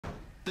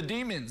The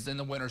Demons in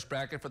the winner's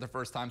bracket for the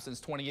first time since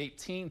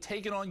 2018,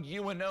 taking on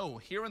UNO.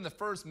 Here in the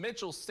first,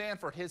 Mitchell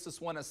Stanford hits this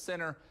one as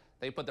center.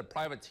 They put the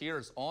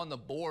Privateers on the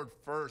board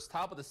first.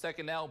 Top of the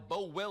second now,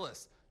 Bo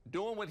Willis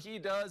doing what he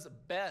does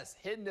best,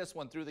 hitting this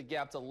one through the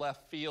gap to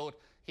left field.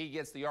 He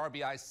gets the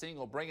RBI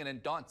single, bringing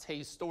in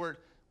Dante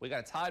Stewart. We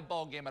got a tied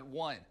ball game at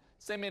 1.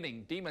 Same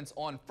inning, Demons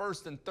on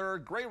first and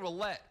third. Gray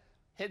Roulette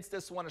hits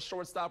this one, a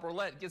shortstop.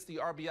 Roulette gets the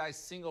RBI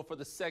single for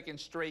the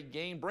second straight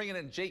game, bringing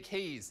in Jake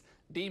Hayes.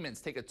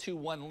 Demons take a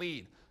 2-1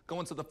 lead.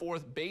 Going to the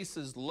fourth,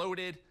 bases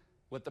loaded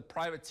with the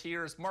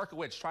Privateers.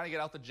 Markowitz trying to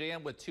get out the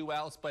jam with 2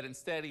 outs, but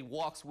instead he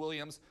walks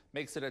Williams,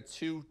 makes it a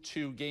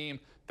 2-2 game.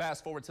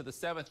 Fast forward to the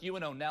seventh,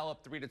 UNO now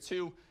up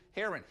 3-2.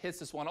 Heron hits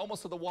this one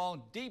almost to the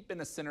wall, deep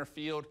into center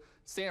field.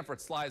 Stanford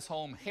slides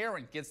home.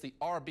 Heron gets the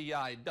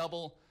RBI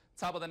double.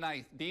 Top of the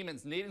ninth,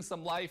 Demons needing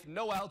some life,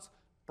 no outs.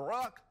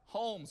 Brock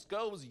Holmes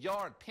goes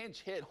yard,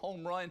 pinch hit,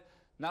 home run.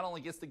 Not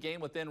only gets the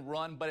game within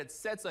run, but it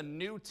sets a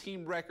new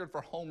team record for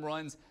home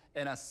runs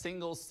in a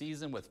single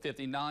season with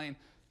 59.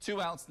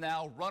 2 outs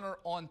now, runner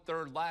on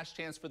third, last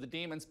chance for the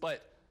Demons,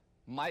 but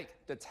Mike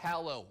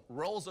DiTallo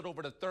rolls it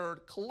over to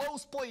third.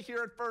 Close play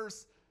here at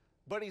first,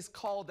 but he's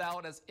called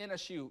out as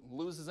NSU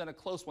loses in a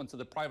close one to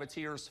the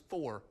Privateers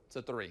 4-3.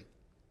 Both games,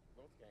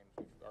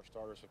 our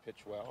starters have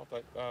pitched well,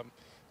 but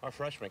our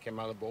freshmen came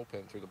out of the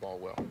bullpen, threw the ball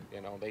well. You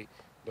know,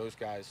 those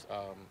guys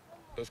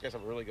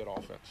have a really good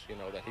offense, you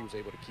know, that he was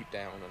able to keep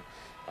down.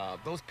 And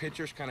those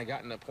pitchers kind of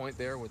got in a point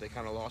there where they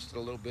kind of lost it a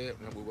little bit,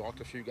 and we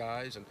walked a few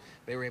guys, and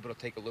they were able to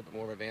take a little bit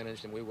more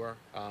advantage than we were.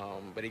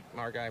 But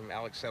our guy,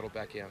 Alex, settled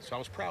back in. So I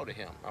was proud of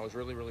him. I was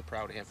really, really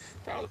proud of him.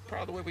 Proud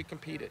of the way we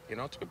competed. You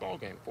know, it's a good ball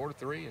game,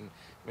 4-3. And,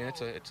 I mean,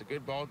 it's a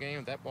good ball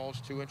game. That ball's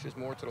 2 inches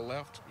more to the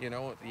left. You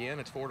know, at the end,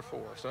 it's 4-4.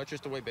 So that's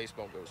just the way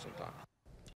baseball goes sometimes.